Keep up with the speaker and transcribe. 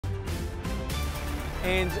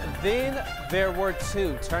And then there were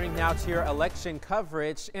two. Turning now to your election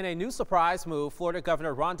coverage. In a new surprise move, Florida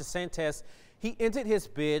Governor Ron Desantis, he ended his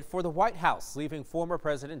bid for the White House, leaving former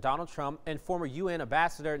President Donald Trump and former UN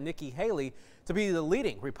Ambassador Nikki Haley to be the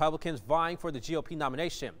leading Republicans vying for the GOP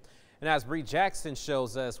nomination. And as Bree Jackson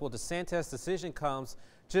shows us, well, DeSantis' decision comes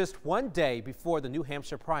just one day before the New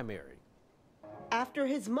Hampshire primary. After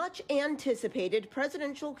his much-anticipated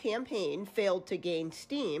presidential campaign failed to gain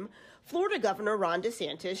steam, Florida Governor Ron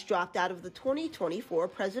DeSantis dropped out of the 2024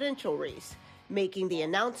 presidential race, making the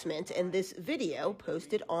announcement in this video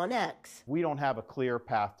posted on X. We don't have a clear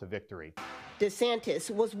path to victory. DeSantis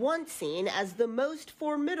was once seen as the most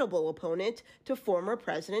formidable opponent to former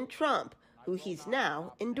President Trump, who he's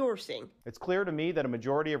now endorsing. It's clear to me that a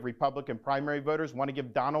majority of Republican primary voters want to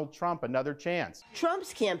give Donald Trump another chance.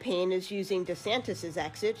 Trump's campaign is using DeSantis'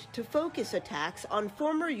 exit to focus attacks on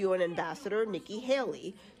former UN Ambassador Nikki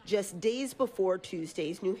Haley just days before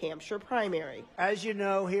Tuesday's New Hampshire primary. As you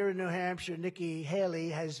know, here in New Hampshire, Nikki Haley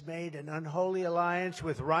has made an unholy alliance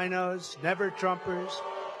with rhinos, never-Trumpers.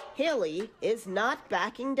 Haley is not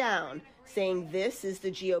backing down, saying this is the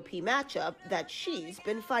GOP matchup that she's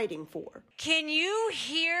been fighting for. Can you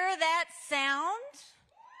hear that sound?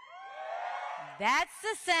 That's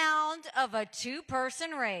the sound of a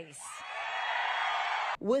two-person race.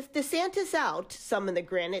 With DeSantis out, some in the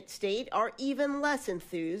Granite State are even less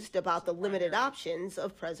enthused about the limited options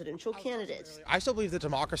of presidential candidates. I still believe that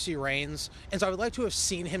democracy reigns, and so I would like to have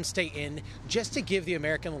seen him stay in just to give the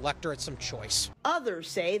American electorate some choice. Others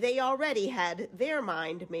say they already had their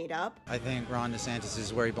mind made up. I think Ron DeSantis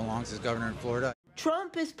is where he belongs as governor in Florida.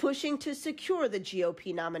 Trump is pushing to secure the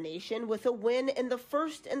GOP nomination with a win in the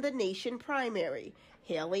first-in-the-nation primary.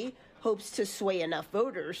 Haley hopes to sway enough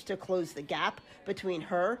voters to close the gap between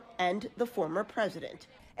her and the former president.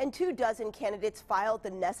 And 24 candidates filed the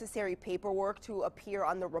necessary paperwork to appear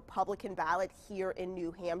on the Republican ballot here in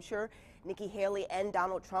New Hampshire. Nikki Haley and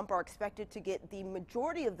Donald Trump are expected to get the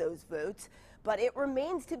majority of those votes, but it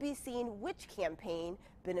remains to be seen which campaign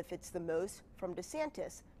benefits the most from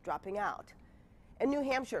DeSantis dropping out. In New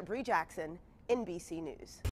Hampshire, Bree Jackson, NBC News.